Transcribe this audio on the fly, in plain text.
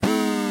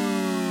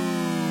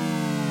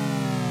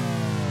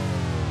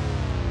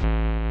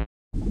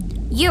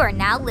You are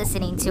now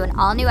listening to an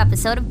all-new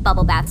episode of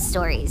Bubble Bath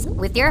Stories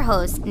with your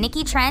hosts,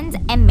 Nikki Trends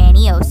and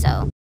Manny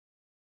Oso.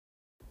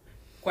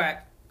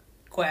 Quack,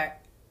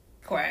 quack,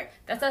 quack.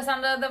 That's the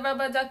sound of the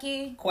rubber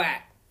ducky.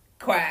 Quack,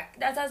 quack.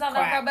 That's the sound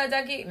of the rubber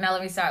ducky. Now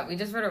let me stop. We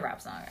just wrote a rap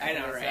song. I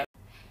know, right?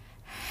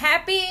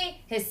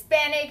 Happy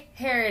Hispanic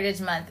Heritage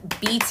Month,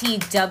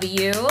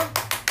 BTW.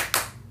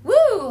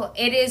 Woo!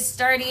 It is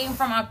starting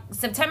from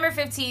September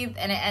 15th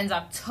and it ends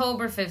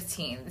October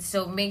 15th.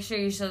 So make sure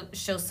you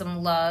show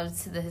some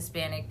love to the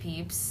Hispanic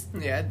peeps.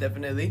 Yeah,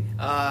 definitely.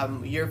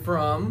 You're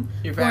from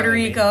your Puerto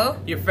family. Rico.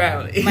 Your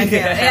family. My family,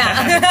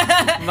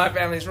 yeah. My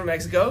family's from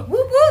Mexico. Woo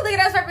woo! Look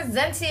at us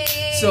representing.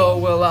 So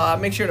we'll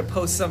make sure to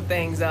post some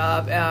things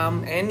up,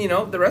 and you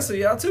know the rest of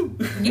y'all too.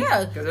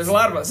 Yeah, because there's a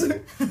lot of us.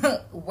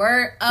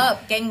 Word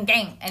up, gang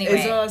gang. Anyway,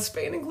 is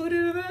Spain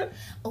included in that?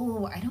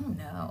 Oh, I don't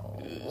know.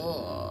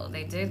 Oh,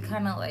 they did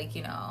kind of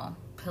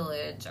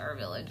pillage our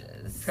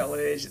villages.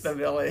 Pillage the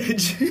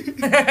village.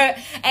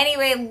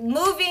 Anyway,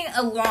 moving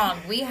along,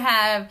 we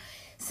have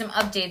some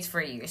updates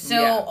for you.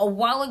 So a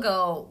while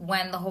ago,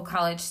 when the whole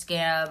college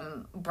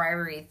scam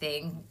bribery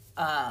thing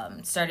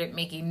started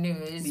making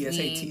news, the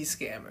SAT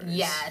scammers.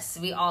 Yes,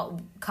 we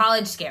all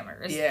college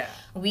scammers. Yeah,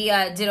 we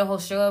did a whole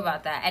show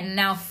about that, and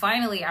now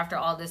finally, after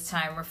all this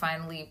time, we're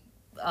finally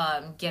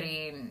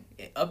getting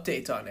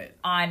updates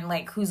on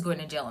who's going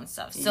to jail and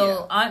stuff.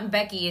 So Aunt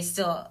Becky is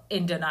still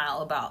in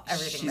denial about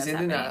everything. She's that's in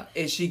happening. denial.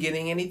 Is she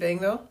getting anything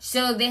though?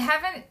 So they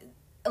haven't.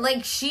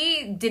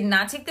 She did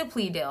not take the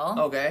plea deal.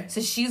 Okay. So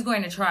she's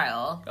going to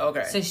trial.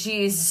 Okay. So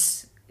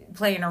she's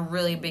playing a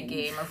really big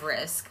game of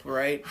risk.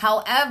 Right.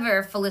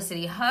 However,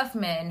 Felicity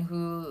Huffman,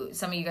 who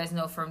some of you guys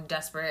know from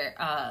Desperate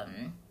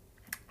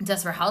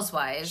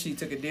Housewives, she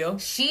took a deal.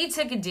 She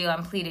took a deal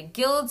and pleaded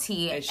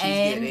guilty. And she's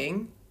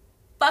getting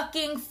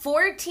fucking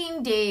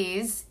 14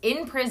 days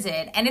in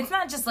prison. And it's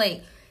not just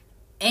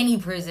any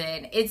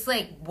prison. It's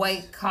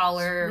white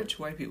collar, rich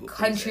white people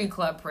country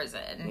club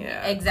prison.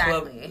 Yeah,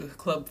 exactly.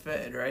 Club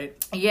Fed, right?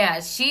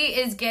 Yeah, she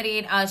is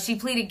getting. She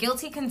pleaded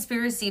guilty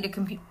conspiracy to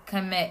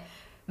commit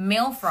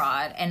mail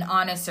fraud and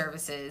honest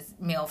services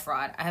mail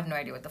fraud. I have no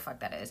idea what the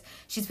fuck that is.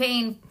 She's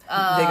paying. They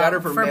got her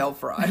for mail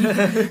fraud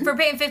for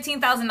paying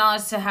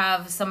 $15,000 to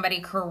have somebody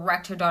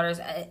correct her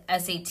daughter's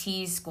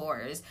SAT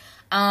scores.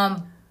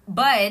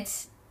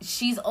 But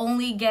she's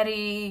only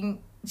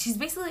getting. She's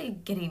basically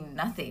getting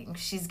nothing.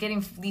 She's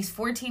getting these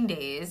 14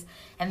 days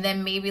and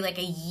then maybe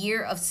a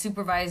year of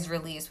supervised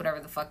release, whatever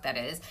the fuck that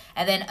is,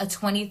 and then a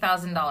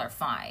 $20,000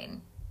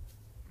 fine.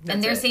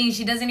 And they're saying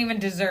she doesn't even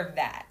deserve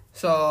that.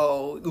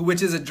 So,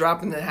 which is a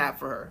drop in the hat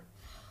for her.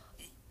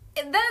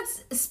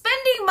 That's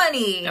spending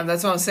money. And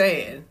that's what I'm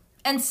saying.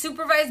 And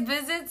supervised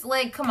visits?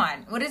 Come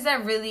on. What does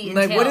that really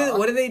entail?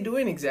 What are they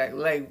doing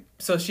exactly?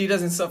 So she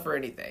doesn't suffer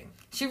anything.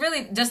 She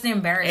really just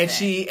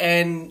embarrassed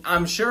and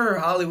I'm sure her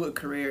Hollywood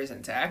career is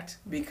intact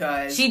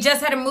because she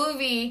just had a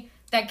movie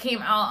that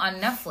came out on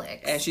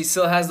Netflix. And she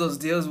still has those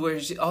deals where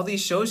all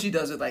these shows she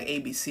does with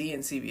ABC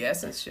and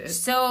CBS and shit.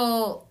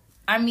 So,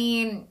 I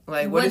mean,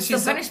 what's the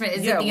punishment?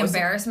 Is it the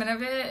embarrassment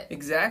of it?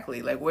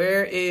 Exactly.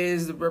 Where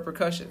is the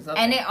repercussions?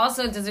 Nothing. And it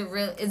also, is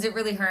it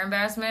really her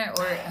embarrassment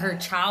or her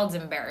child's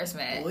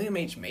embarrassment? William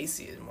H.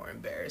 Macy is more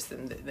embarrassed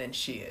than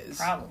she is.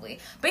 Probably.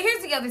 But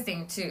here's the other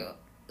thing, too.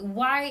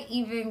 Why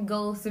even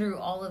go through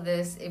all of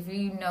this if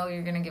you know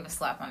you're going to give a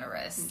slap on the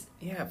wrist?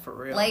 Yeah, for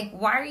real.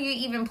 Why are you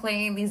even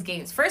playing these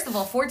games? First of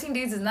all, 14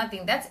 days is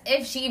nothing. That's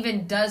if she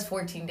even does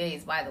 14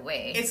 days, by the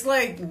way. It's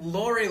like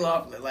Lori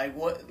Loughlin.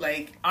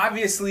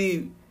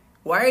 Obviously,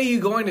 why are you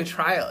going to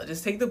trial?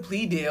 Just take the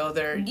plea deal.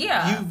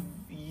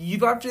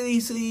 You've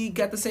obviously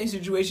got the same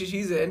situation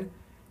she's in.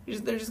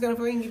 They're just going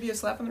to give you a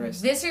slap on the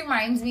wrist. This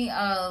reminds me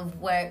of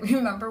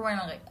remember when,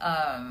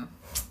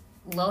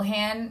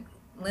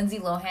 Lindsay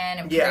Lohan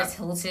and Paris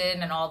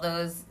Hilton and all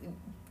those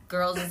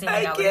girls that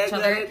hang out with each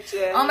other.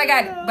 Oh my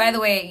god, by the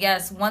way,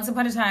 yes, once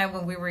upon a time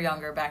when we were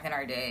younger, back in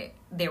our day,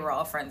 they were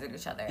all friends with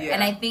each other. Yeah.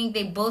 And I think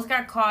they both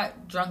got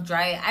caught drunk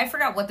driving. I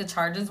forgot what the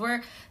charges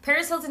were.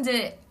 Paris Hilton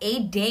did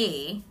a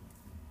day,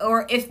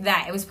 or if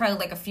that, it was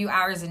probably a few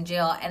hours in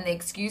jail, and the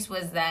excuse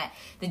was that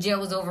the jail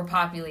was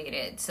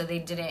overpopulated, so they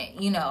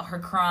didn't, her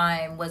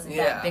crime wasn't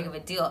that big of a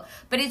deal.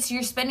 But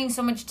you're spending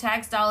so much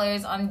tax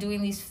dollars on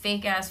doing these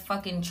fake-ass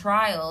fucking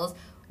trials.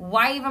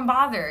 Why even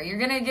bother? You're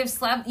going to give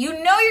you're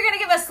going to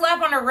give a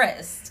slap on the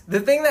wrist. The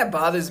thing that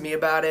bothers me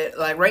about it,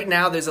 right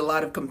now there's a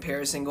lot of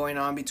comparison going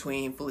on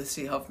between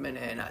Felicity Huffman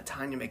and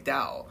Tanya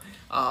McDowell.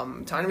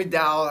 Tanya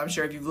McDowell, I'm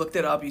sure if you've looked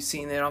it up, you've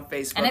seen it on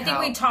Facebook. And I think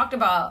we talked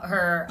about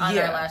her on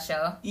our last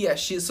show. Yeah,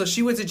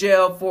 she went to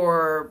jail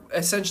for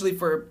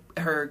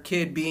her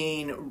kid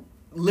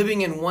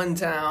living in one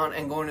town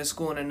and going to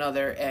school in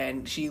another,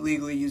 and she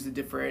legally used a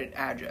different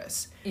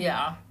address.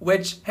 Yeah.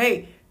 Which,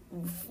 hey,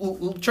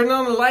 turn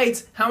on the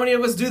lights. How many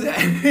of us do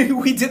that?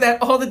 We did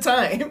that all the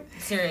time.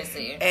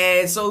 Seriously.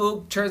 And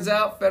so turns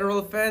out federal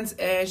offense,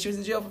 and she was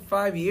in jail for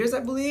 5 years,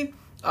 I believe.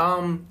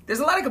 There's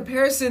a lot of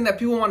comparison that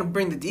people want to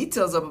bring the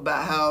details up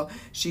about how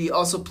she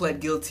also pled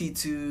guilty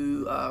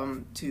to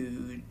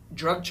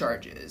drug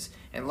charges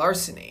and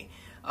larceny.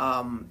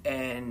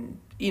 And,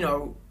 you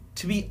know,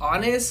 to be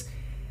honest,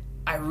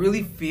 I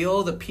really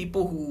feel the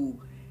people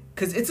who...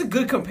 Because it's a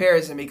good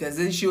comparison, because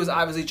then she was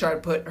obviously trying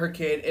to put her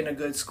kid in a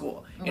good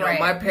school. You know,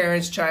 my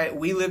parents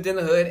we lived in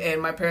the hood, and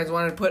my parents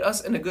wanted to put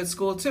us in a good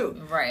school too.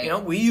 Right. You know,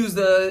 we used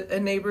a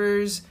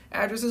neighbor's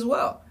address as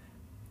well.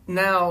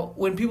 Now,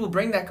 when people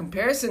bring that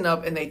comparison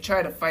up and they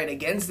try to fight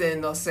against it,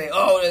 and they'll say,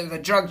 oh, the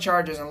drug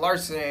charges and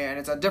larceny, and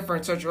it's a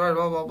different situation,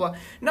 blah, blah, blah.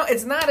 No,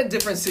 it's not a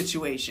different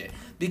situation.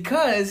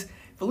 Because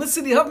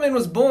Felicity Huffman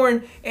was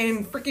born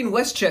in freaking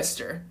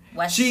Westchester.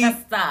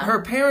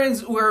 Her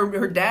parents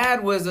her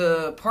dad was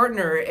a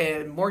partner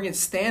at Morgan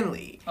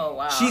Stanley. Oh,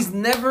 wow. She's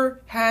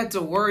never had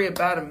to worry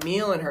about a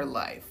meal in her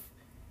life.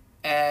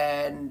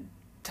 And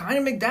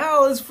Tanya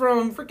McDowell is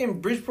from freaking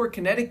Bridgeport,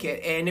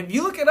 Connecticut. And if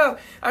you look it up,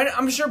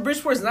 I'm sure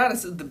Bridgeport is not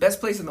the best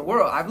place in the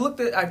world.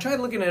 I tried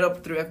looking it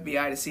up through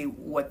FBI to see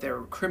what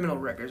their criminal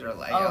records are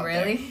like. Oh,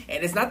 really? There.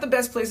 And it's not the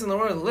best place in the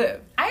world to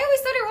live. I always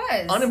thought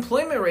it was.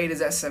 Unemployment rate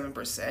is at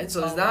 7%.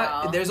 So it's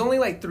not. Wow. There's only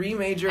like 3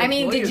 major. I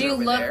mean, did you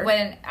look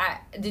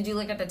did you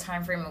look at the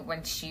time frame of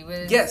when she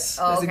was? Yes,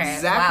 that's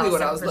exactly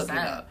what 7%. I was looking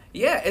up.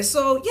 Yeah, and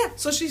so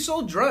she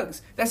sold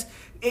drugs. That's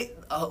it.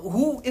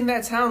 Who in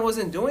that town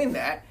wasn't doing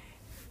that?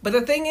 But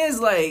the thing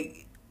is,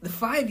 like, the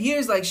 5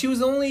 years, like, she was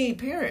the only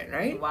parent,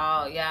 right?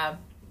 Wow, yeah.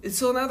 And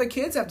so now the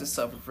kids have to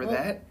suffer for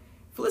that.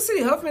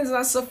 Felicity Huffman's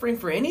not suffering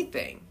for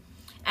anything.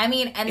 I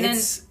mean, and then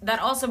that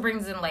also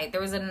brings in, like, there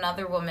was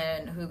another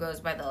woman who goes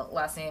by the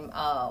last name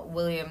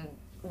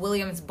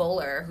Williams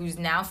Bowler, who's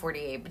now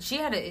 48, but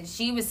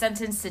she was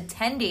sentenced to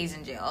 10 days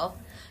in jail,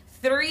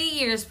 3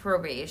 years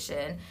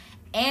probation,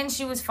 and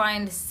she was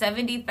fined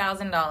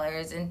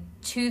 $70,000 in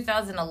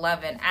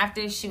 2011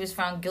 after she was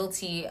found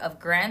guilty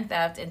of grand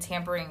theft and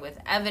tampering with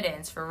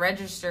evidence for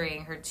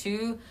registering her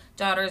 2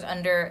 daughters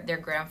under their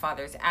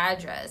grandfather's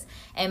address.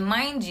 And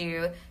mind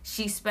you,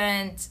 she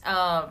only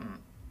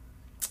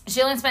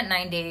spent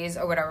 9 days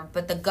or whatever,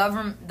 but the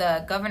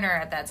governor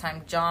at that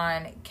time,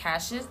 John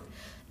Kasich,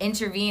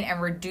 intervened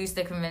and reduced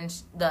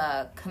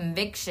the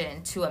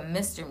conviction to a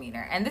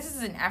misdemeanor. And this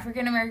is an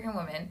African-American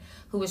woman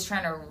who was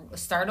trying to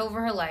start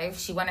over her life.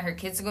 She wanted her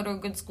kids to go to a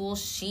good school.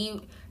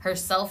 She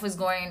herself was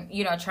trying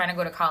to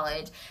go to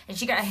college. And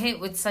she got hit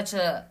with such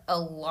such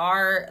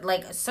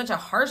a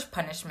harsh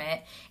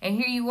punishment. And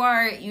here you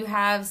are, you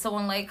have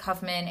someone like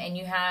Huffman, and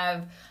you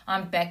have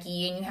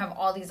Becky, and you have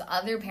all these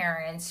other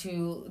parents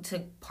who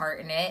took part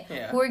in it,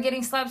 who are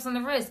getting slaps on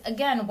the wrist.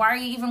 Again, why are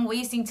you even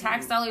wasting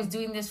tax dollars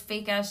doing this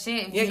fake ass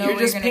shit? If you're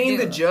just paying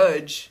the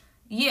judge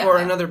for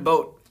another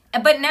boat.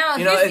 But now,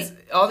 it's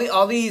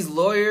all these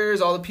lawyers,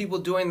 all the people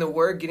doing the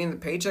work, getting the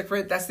paycheck for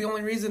it. That's the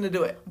only reason to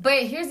do it.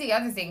 But here's the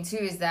other thing too: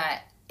 is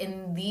that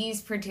in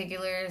these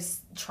particular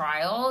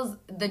trials,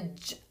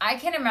 I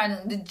can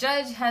imagine the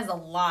judge has a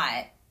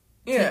lot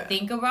to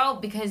think about,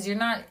 because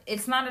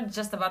it's not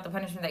just about the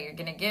punishment that you're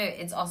gonna get,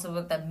 it's also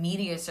what the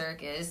media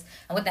circus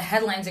and what the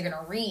headlines are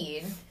gonna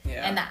read,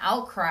 and the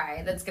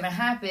outcry that's gonna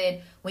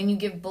happen when you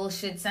give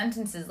bullshit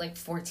sentences like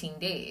 14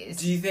 days.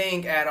 Do you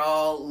think at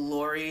all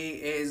Lori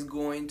is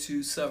going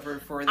to suffer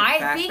for the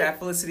fact that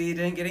Felicity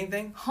didn't get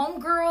anything?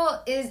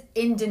 Homegirl is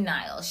in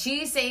denial.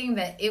 She's saying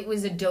that it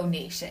was a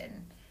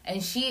donation,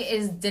 and she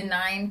is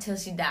denying till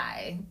she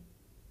die.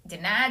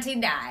 Deny to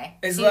die.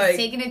 It's She's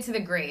taking it to the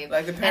grave.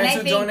 Like the parents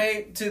who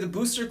donate to the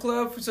booster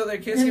club so their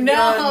kids can be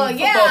on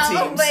football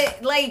teams.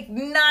 But like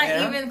not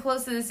even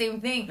close to the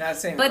same thing. Not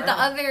same. But the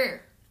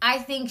other, I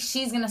think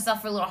she's gonna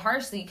suffer a little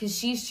harshly because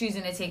she's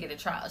choosing to take it to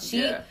trial.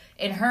 She,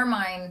 in her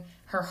mind,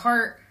 her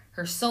heart,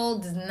 her soul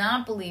does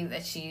not believe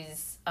that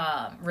she's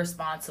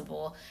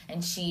responsible,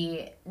 and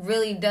she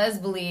really does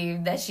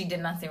believe that she did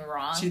nothing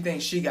wrong. She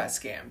thinks she got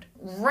scammed,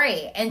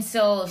 right? And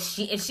so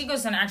if she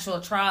goes to an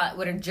actual trial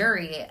with a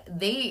jury,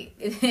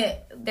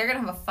 they're gonna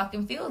have a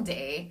fucking field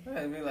day.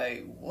 I'd be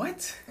like,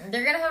 what?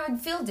 They're gonna have a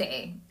field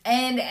day,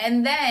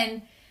 and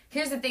then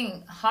here's the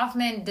thing: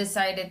 Hoffman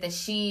decided that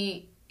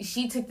she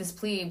took this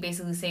plea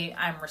basically saying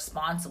I'm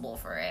responsible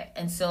for it,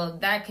 and so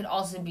that could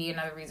also be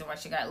another reason why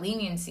she got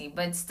leniency.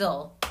 But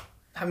still,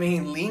 I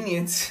mean,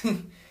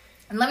 leniency.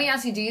 And let me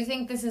ask you, do you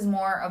think this is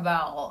more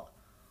about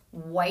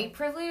white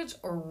privilege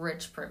or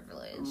rich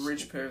privilege?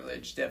 Rich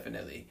privilege,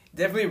 definitely.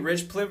 Definitely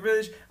rich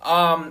privilege.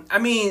 I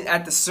mean,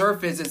 at the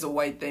surface, it's a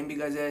white thing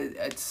because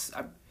it's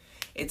a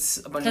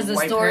bunch of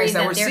white parents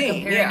that we're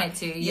seeing.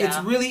 It's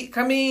really,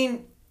 I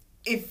mean,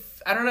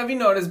 I don't know if you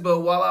noticed, but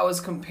while I was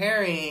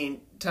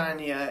comparing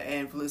Tanya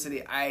and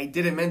Felicity, I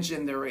didn't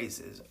mention their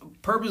races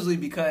purposely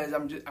because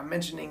I'm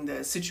mentioning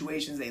the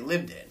situations they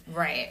lived in.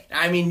 Right.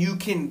 I mean, you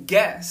can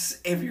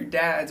guess if your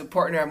dad's a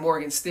partner at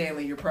Morgan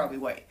Stanley, you're probably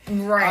white.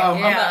 Right.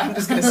 I'm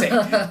just gonna say.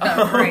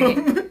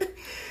 Right.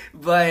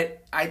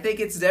 But I think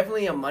it's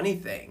definitely a money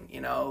thing. You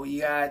know,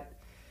 it's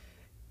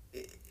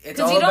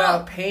all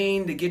about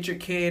paying to get your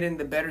kid in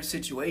the better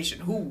situation.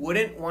 Who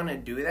wouldn't want to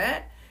do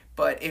that?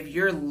 But if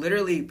you're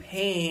literally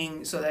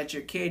paying so that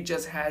your kid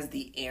just has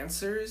the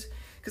answers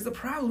Because the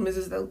problem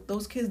is that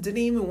those kids didn't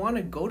even want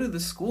to go to the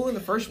school in the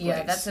first place.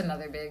 Yeah, that's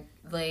another big,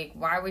 like,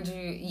 why would you...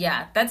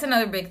 Yeah, that's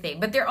another big thing.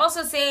 But they're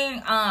also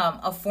saying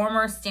a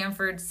former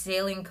Stanford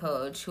sailing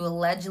coach who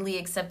allegedly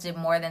accepted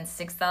more than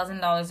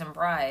 $6,000 in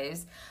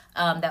bribes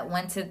that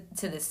went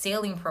to the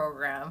sailing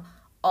program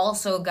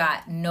also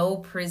got no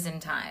prison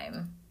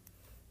time.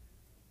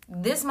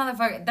 This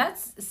motherfucker,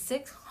 that's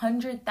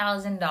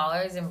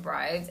 $600,000 in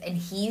bribes, and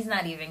he's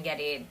not even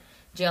getting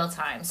jail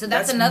time. So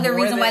that's another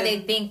reason why they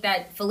think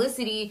that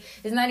Felicity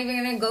is not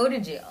even going to go to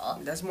jail.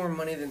 That's more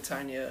money than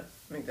Tanya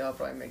McDowell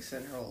probably makes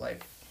in her whole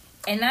life.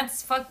 And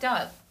that's fucked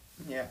up.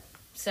 Yeah.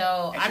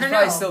 So, I don't know. She's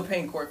probably still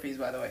paying court fees,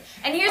 by the way.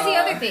 And here's the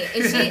other thing.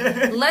 If she,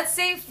 let's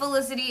say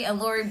Felicity and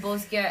Lori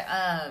both get,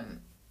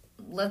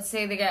 let's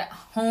say they get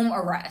home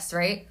arrest,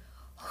 right?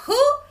 Who?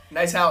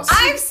 Nice house.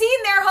 I've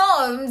seen their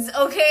homes,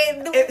 okay?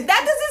 That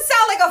doesn't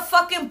sound like a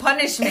fucking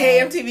punishment.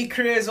 Hey, MTV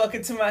Cribs,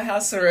 welcome to my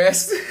house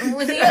arrest.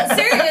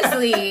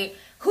 Seriously.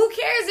 Who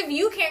cares if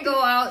you can't go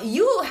out?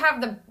 You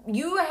have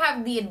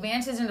the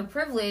advantage and the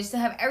privilege to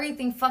have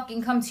everything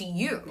fucking come to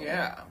you.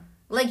 Yeah.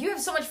 Like, you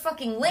have so much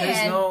fucking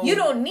land, you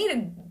don't need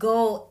to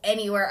go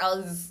anywhere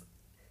else.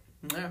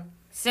 Yeah.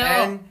 So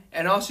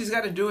and all she's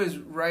got to do is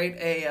write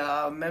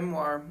a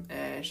memoir,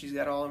 and she's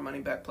got all her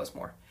money back plus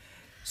more.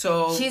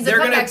 So they're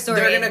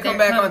gonna come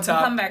back on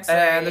top,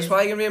 and there's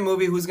probably gonna be a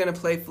movie. Who's gonna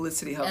play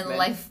Felicity Huffman?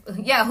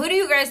 Who do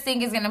you guys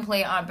think is gonna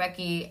play Aunt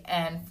Becky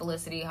and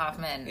Felicity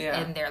Huffman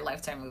in their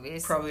Lifetime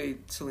movies? Probably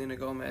Selena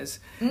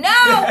Gomez. No,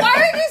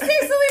 why would you say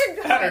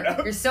Selena Gomez? I don't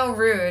know. You're so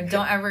rude.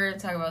 Don't ever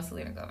talk about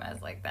Selena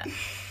Gomez like that.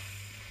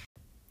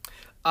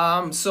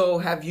 So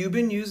have you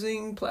been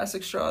using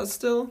plastic straws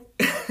still?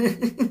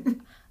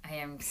 I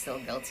am so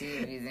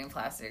guilty of using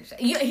plastic straws.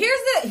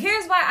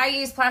 Here's why I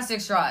use plastic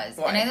straws.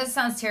 Why? And I know this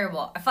sounds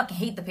terrible. I fucking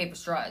hate the paper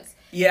straws.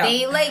 Yeah.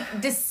 They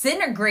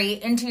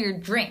disintegrate into your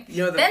drink.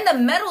 Then the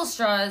metal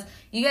straws,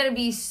 you gotta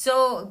be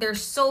they're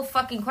so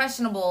fucking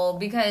questionable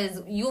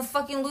because you'll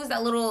fucking lose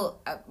that little,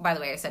 by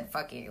the way, I said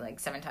fucking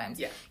 7 times.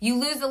 Yeah. You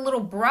lose the little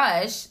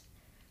brush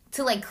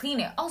to clean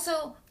it.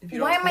 Also,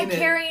 why am I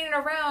carrying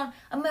around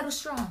a metal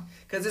straw?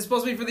 Because it's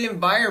supposed to be for the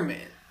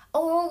environment.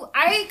 Oh,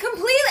 I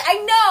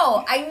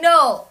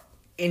know.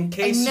 In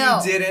case you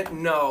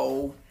didn't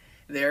know,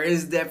 there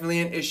is definitely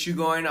an issue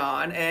going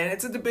on, and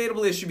it's a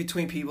debatable issue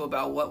between people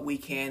about what we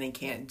can and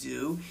can't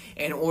do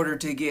in order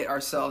to get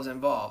ourselves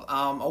involved.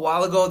 A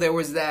while ago, there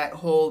was that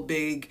whole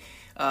big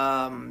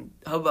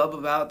hubbub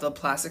about the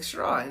plastic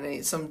straw,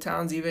 and some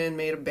towns even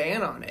made a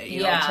ban on it,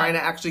 you know, trying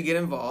to actually get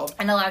involved.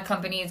 And a lot of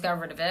companies got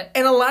rid of it.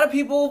 And a lot of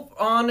people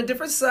on a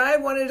different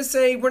side wanted to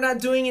say, we're not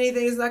doing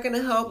anything, it's not going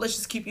to help, let's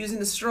just keep using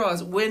the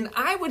straws. When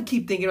I would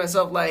keep thinking to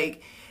myself,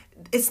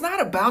 it's not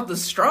about the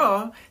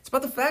straw. It's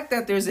about the fact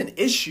that there's an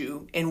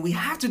issue and we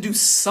have to do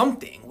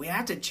something. We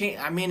have to change.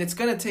 I mean, it's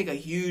going to take a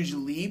huge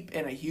leap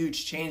and a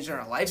huge change in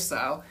our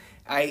lifestyle,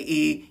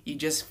 i.e. you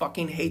just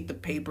fucking hate the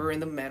paper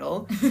and the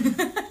metal.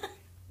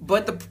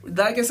 But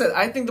like I said,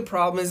 I think the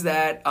problem is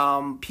that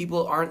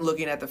people aren't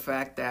looking at the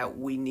fact that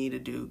we need to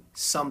do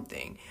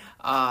something.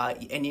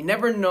 And you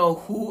never know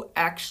who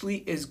actually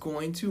is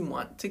going to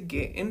want to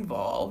get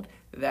involved.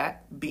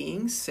 That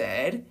being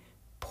said,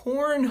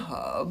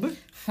 Pornhub,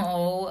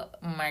 oh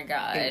my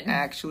god, an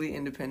actually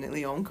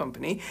independently owned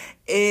company,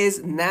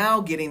 is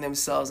now getting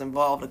themselves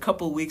involved. A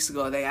couple of weeks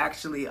ago, they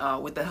actually,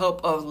 with the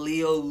help of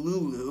Leo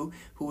Lulu,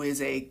 who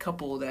is a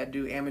couple that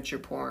do amateur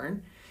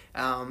porn,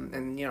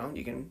 and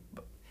you can.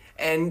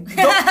 And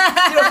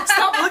don't,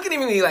 stop looking at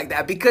me like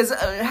that, because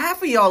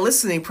half of y'all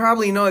listening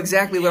probably know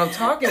exactly what I'm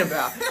talking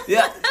about.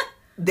 Yeah.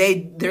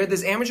 They're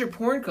this amateur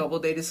porn couple.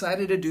 They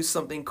decided to do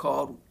something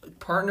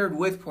partnered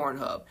with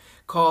Pornhub,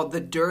 called The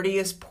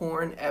Dirtiest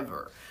Porn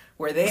Ever,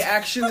 where they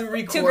actually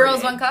record 2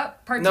 Girls, 1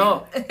 Cup, part 2?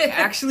 No,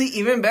 actually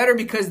even better,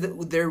 because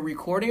they're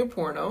recording a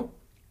porno,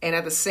 and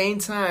at the same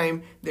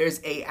time, there's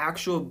a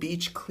actual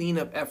beach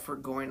cleanup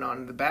effort going on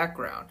in the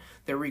background.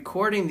 They're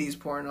recording these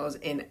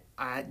pornos in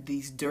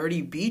these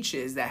dirty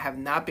beaches that have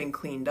not been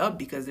cleaned up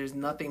because there's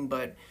nothing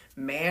but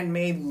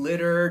man-made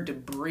litter,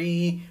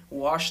 debris,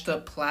 washed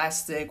up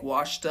plastic,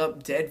 washed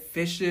up dead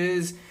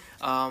fishes.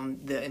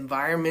 The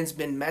environment's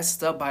been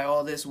messed up by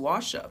all this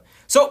wash up.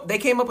 So they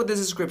came up with this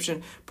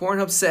description.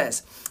 Pornhub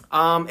says,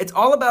 it's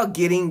all about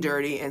getting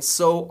dirty, and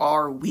so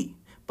are we.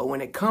 But when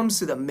it comes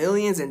to the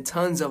millions and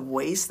tons of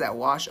waste that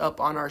wash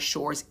up on our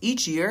shores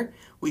each year,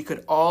 we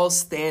could all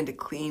stand to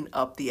clean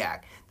up the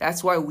act.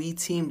 That's why we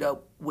teamed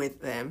up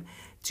with them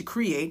to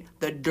create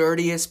The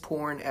Dirtiest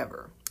Porn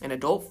Ever, an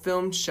adult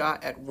film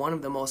shot at one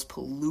of the most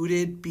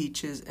polluted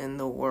beaches in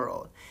the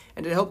world.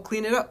 And to help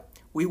clean it up,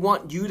 we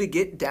want you to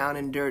get down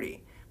and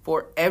dirty.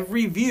 For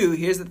every view,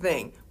 here's the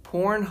thing,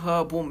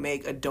 Pornhub will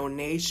make a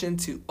donation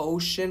to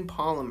Ocean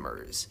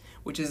Polymers,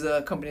 which is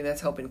a company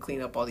that's helping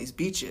clean up all these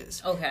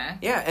beaches. Okay.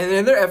 Yeah, and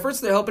in their efforts,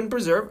 they're helping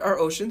preserve our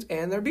oceans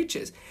and their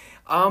beaches.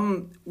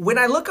 When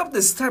I look up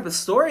this type of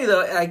story,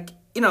 though, I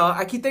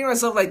keep thinking to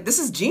myself, this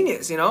is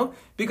genius,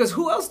 because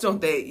who else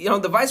don't they?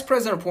 The vice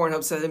president of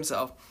Pornhub said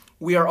himself,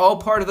 we are all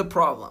part of the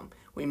problem.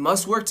 We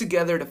must work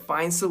together to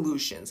find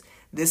solutions.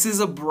 This is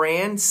a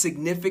brand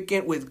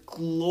significant with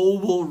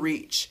global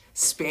reach,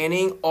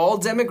 spanning all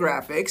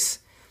demographics,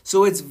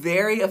 so it's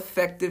very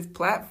effective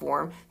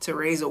platform to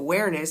raise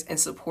awareness and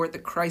support the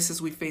crisis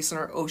we face in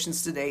our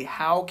oceans today.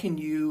 How can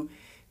you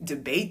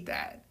debate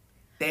that?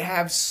 They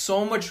have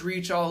so much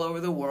reach all over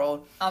the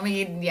world. I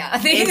mean, yeah.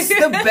 It's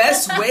the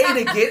best way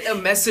to get a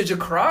message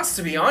across,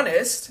 to be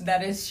honest.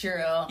 That is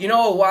true. You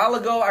know, a while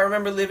ago, I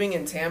remember living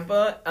in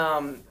Tampa,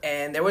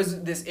 and there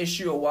was this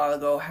issue a while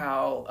ago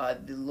how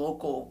the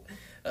local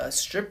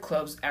strip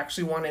clubs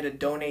actually wanted to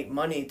donate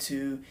money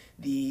to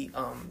the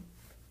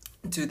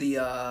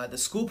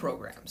school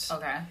programs.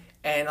 Okay.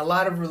 And a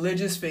lot of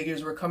religious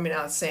figures were coming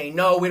out saying,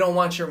 no, we don't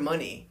want your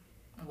money.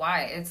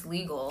 Why? It's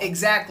legal.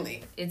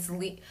 Exactly. It's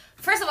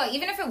First of all,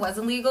 even if it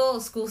wasn't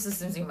legal, school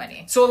systems need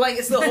money. So, like,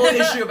 it's the whole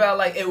issue about,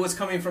 like, it was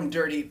coming from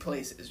dirty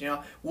places, you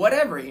know?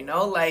 Whatever, you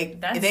know?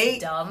 Like, that's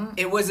dumb.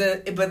 It was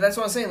but that's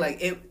what I'm saying.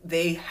 Like,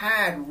 they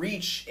had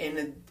reach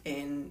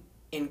in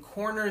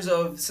corners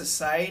of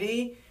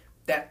society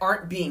that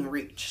aren't being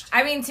reached.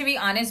 I mean, to be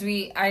honest,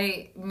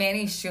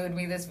 Manny showed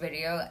me this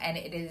video, and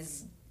it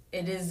is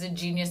a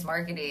genius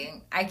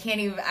marketing.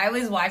 I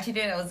was watching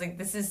it, I was like,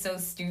 this is so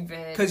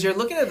stupid. Because you're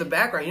looking at the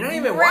background. You're not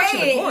even watching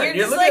the porn.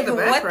 You're looking like, at the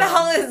background. What the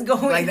hell is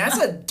going on? Like, that's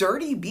a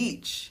dirty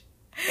beach.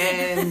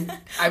 And,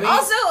 I mean...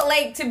 Also,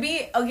 like, to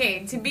be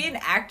an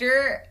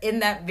actor in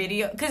that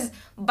video... Because,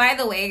 by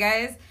the way,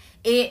 guys,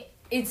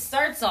 it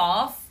starts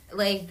off,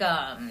 like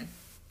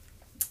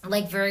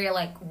very,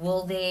 like,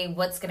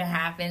 what's gonna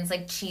happen? It's,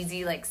 like,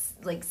 cheesy, like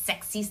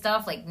sexy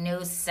stuff. Like,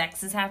 no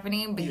sex is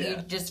happening, but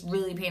you're just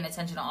really paying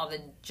attention to all the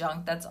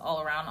junk that's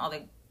all around, all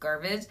the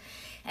garbage.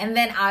 And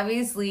then,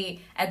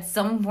 obviously, at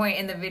some point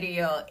in the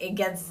video, it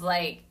gets,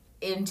 like,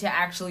 into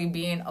actually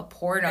being a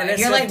porno. And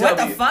you're like, what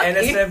the fuck?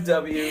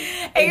 NSFW.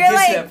 And you're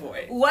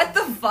like, what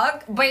the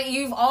fuck? But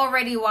you've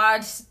already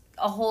watched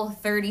a whole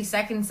 30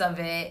 seconds of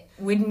it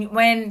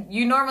when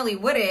you normally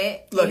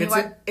wouldn't. Look,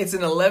 it's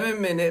an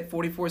 11-minute,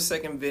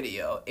 44-second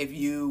video. If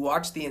you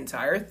watch the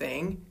entire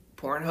thing,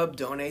 Pornhub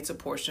donates a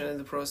portion of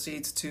the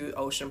proceeds to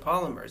Ocean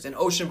Polymers. And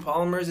Ocean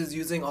Polymers is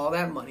using all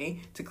that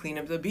money to clean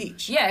up the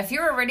beach. Yeah, if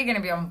you're already going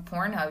to be on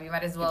Pornhub, you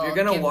might as well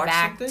give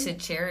back to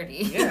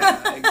charity.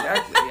 Yeah,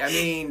 exactly. I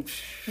mean...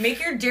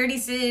 Make your dirty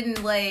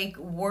sin, like,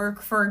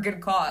 work for a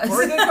good cause.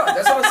 For a good cause.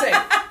 That's what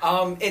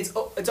I'm saying.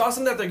 It's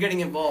awesome that they're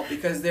getting involved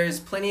because there's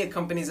plenty of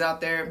companies out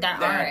there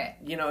that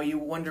aren't. You know, you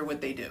wonder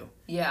what they do.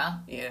 Yeah.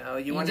 You know,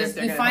 you wonder if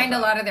they're going to find a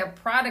lot of their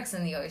products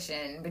in the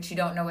ocean, but you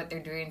don't know what they're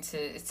doing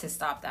to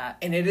stop that.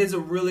 And it is a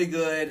really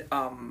good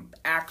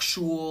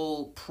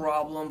actual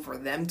problem for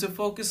them to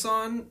focus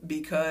on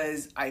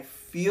because I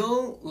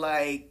feel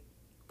like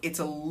it's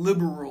a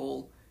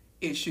liberal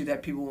issue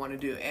that people want to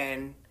do.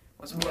 And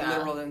what's more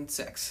liberal than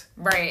sex?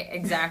 Right,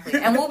 exactly.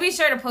 And we'll be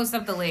sure to post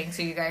up the link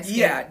so you guys can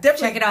definitely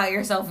check it out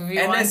yourself if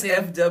you want to.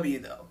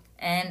 NSFW, though.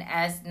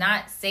 NS,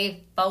 not safe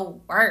for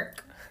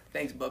work.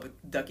 Thanks, Bubba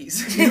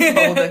Duckies.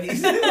 Bubble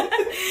Duckies.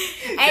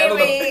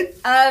 Anyway,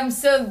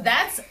 so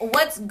that's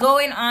what's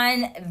going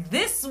on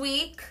this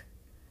week.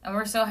 And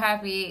we're so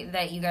happy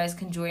that you guys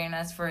can join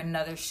us for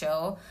another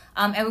show.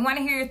 And we want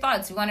to hear your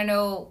thoughts. We want to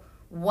know,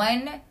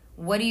 one,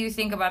 what do you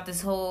think about this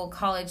whole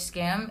college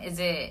scam? Is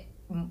it,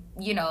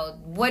 you know,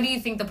 what do you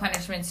think the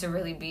punishment should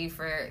really be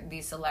for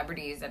these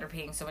celebrities that are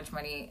paying so much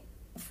money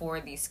for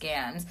these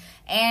scams?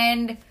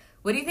 And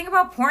what do you think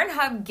about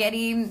Pornhub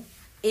getting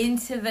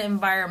into the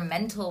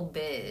environmental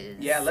biz?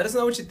 Yeah, let us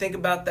know what you think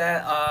about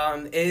that.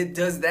 Hey,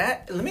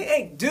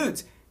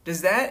 dudes,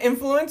 does that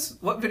influence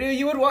what video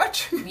you would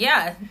watch?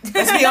 Yeah.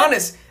 Let's be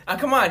honest.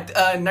 Come on,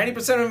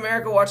 90% of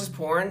America watches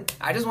porn.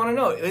 I just want to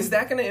know, is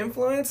that going to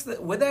influence?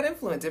 Would that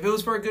influence if it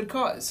was for a good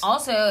cause?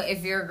 Also,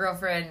 if your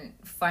girlfriend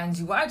finds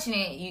you watching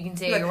it, you can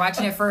say you're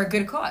watching it for a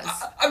good cause.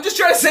 I'm just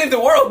trying to save the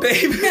world,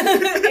 babe.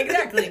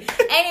 Exactly.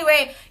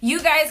 Anyway,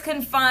 you guys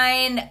can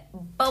find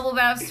Bubble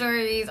Bath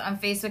Stories on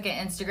Facebook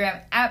and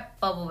Instagram at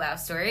Bubble Bath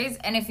Stories.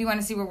 And if you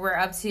want to see what we're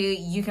up to,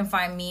 you can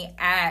find me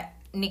at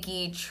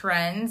Nikki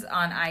Trends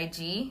on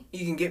IG.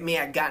 You can get me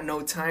at Got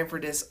No Time For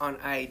This on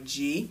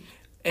IG.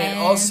 And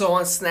also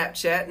on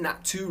Snapchat,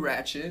 Not Too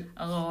Ratchet.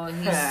 Oh,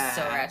 he's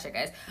so ratchet,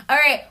 guys. All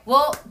right,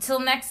 well, till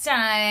next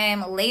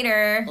time.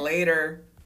 Later. Later.